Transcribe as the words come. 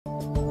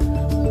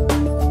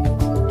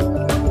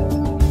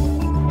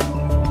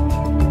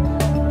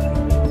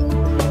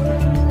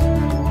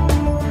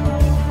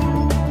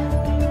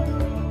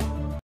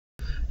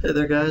Hey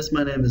there guys,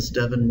 my name is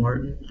Devin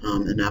Martin.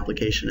 I'm an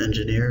application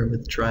engineer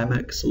with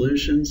TriMech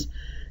Solutions,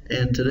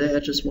 and today I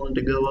just wanted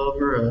to go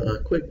over a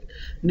quick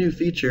new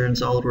feature in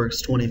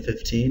SOLIDWORKS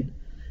 2015,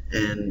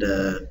 and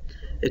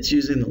it's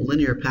using the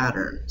linear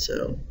pattern.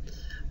 So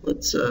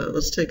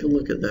let's take a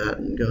look at that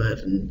and go ahead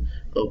and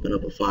open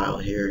up a file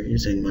here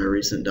using my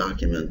recent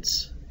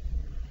documents.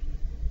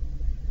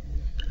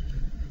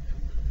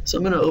 So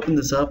I'm going to open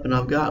this up, and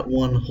I've got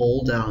one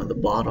hole down at the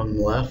bottom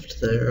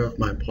left there of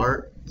my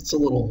part. It's a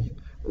little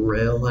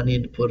rail. I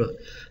need to put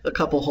a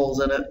couple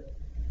holes in it,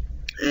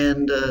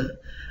 and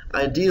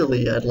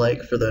ideally I'd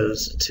like for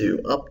those to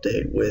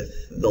update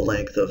with the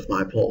length of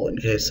my pole in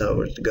case I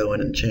were to go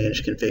in and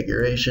change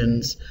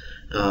configurations,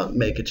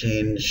 make a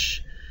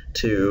change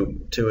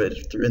to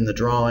it in the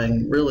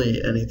drawing,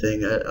 really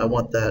anything. I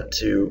want that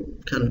to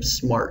kind of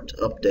smart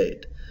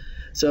update.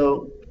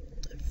 So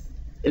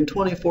in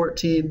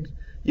 2014,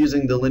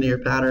 using the linear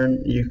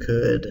pattern, you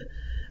could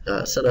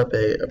set up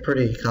a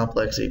pretty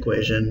complex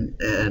equation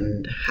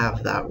and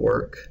have that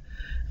work.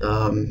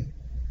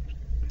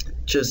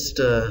 Just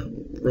a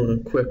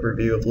really quick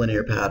review of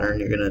linear pattern.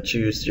 You're going to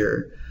choose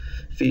your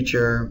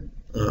feature,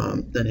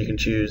 then you can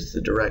choose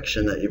the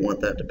direction that you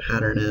want that to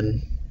pattern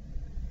in,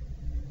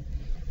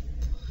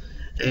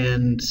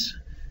 and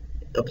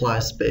apply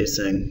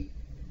spacing.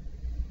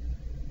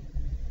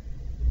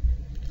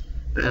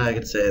 And I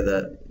could say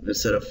that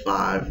instead of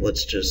 5,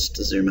 let's just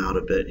zoom out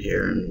a bit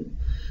here and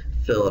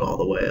fill it all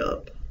the way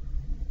up.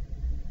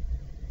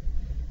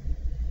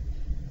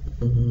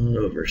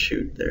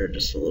 Overshoot there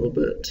just a little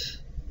bit.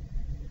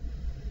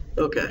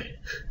 Okay,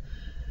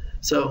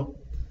 so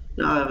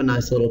now I have a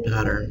nice little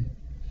pattern.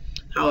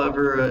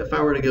 However, if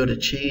I were to go to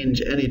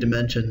change any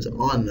dimensions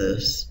on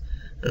this,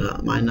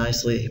 my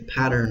nicely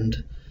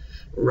patterned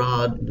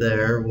rod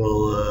there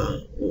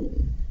will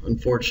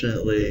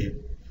unfortunately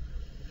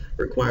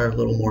require a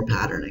little more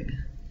patterning.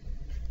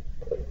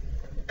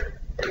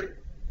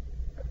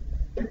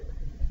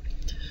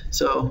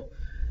 So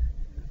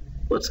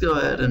let's go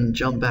ahead and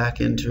jump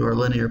back into our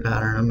linear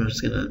pattern. I'm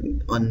just going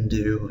to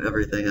undo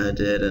everything I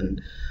did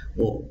and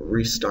we'll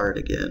restart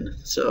again.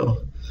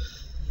 So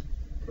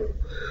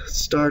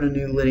start a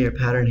new linear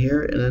pattern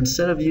here, and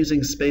instead of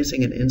using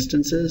spacing and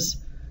instances,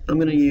 I'm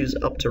going to use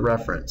up to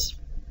reference.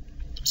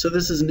 So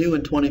this is new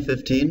in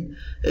 2015.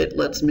 It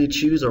lets me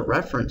choose a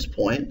reference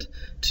point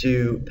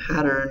to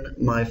pattern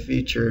my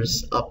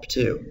features up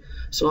to.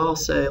 So I'll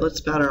say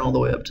let's pattern all the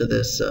way up to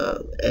this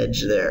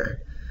edge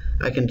there.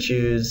 I can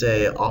choose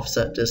a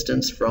offset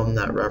distance from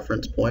that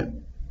reference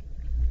point.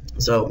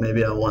 So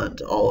maybe I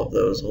want all of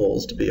those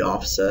holes to be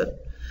offset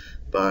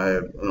by, I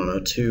don't know,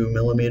 2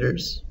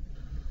 millimeters.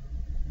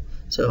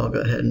 So I'll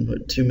go ahead and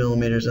put 2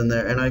 millimeters in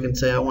there, and I can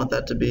say I want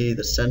that to be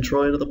the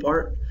centroid of the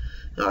part.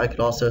 I could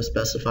also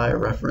specify a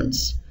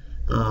reference,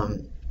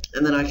 and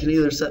then I can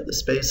either set the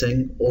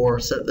spacing or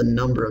set the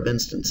number of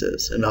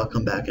instances, and I'll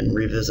come back and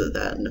revisit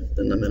that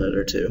in a minute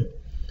or two.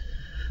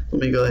 Let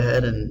me go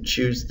ahead and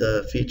choose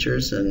the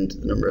features and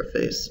the number of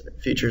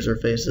features or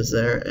faces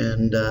there,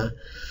 and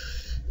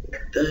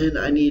then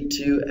I need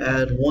to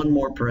add one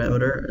more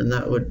parameter, and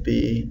that would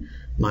be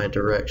my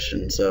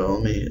direction. So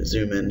let me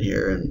zoom in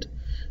here and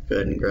go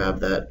ahead and grab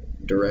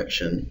that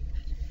direction.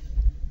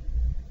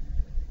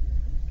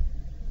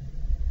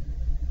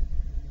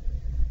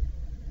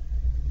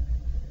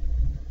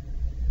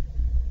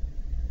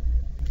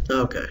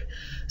 Okay,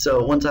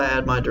 so once I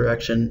add my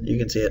direction, you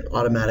can see it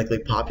automatically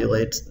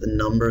populates the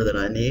number that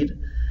I need,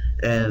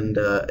 and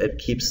it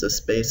keeps the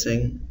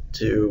spacing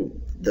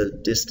to the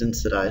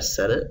distance that I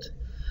set it.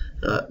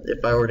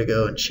 If I were to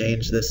go and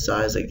change this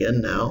size again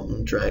now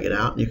and drag it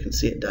out, you can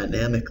see it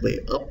dynamically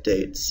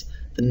updates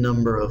the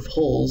number of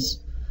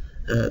holes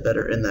that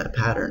are in that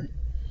pattern.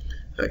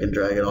 I can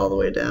drag it all the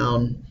way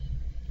down.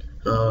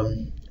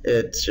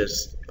 It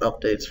just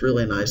updates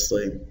really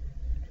nicely.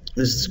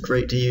 This is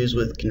great to use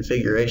with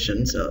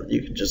configurations.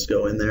 You can just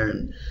go in there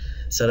and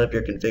set up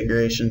your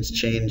configurations,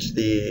 change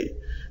the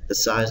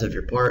size of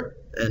your part,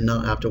 and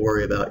not have to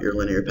worry about your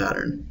linear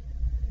pattern.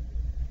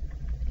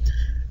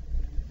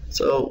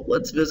 So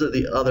let's visit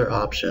the other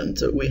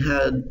options. So we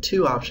had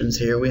two options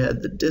here. We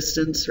had the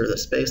distance or the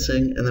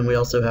spacing, and then we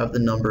also have the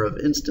number of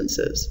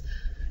instances.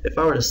 If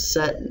I were to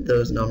set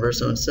those numbers,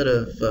 so instead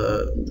of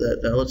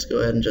let's go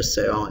ahead and just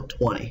say I want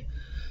 20.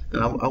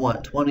 And I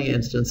want 20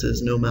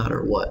 instances no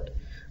matter what.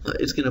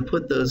 It's going to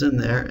put those in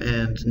there,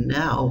 and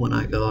now when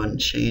I go and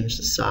change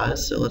the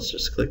size, so let's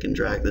just click and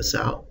drag this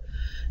out,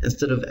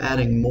 instead of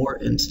adding more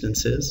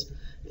instances,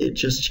 it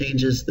just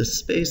changes the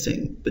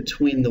spacing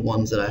between the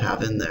ones that I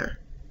have in there.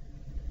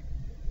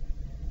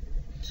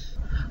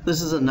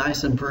 This is a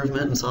nice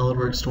improvement in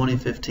SOLIDWORKS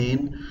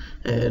 2015,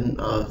 and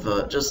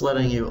of just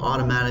letting you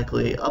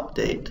automatically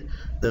update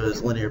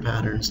those linear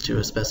patterns to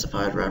a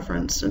specified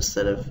reference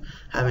instead of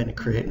having to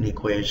create an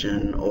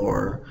equation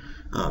or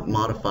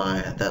modify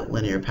that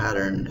linear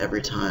pattern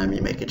every time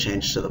you make a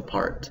change to the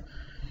part.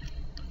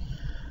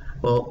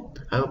 Well,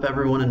 I hope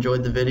everyone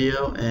enjoyed the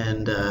video,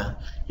 and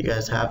you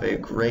guys have a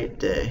great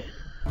day.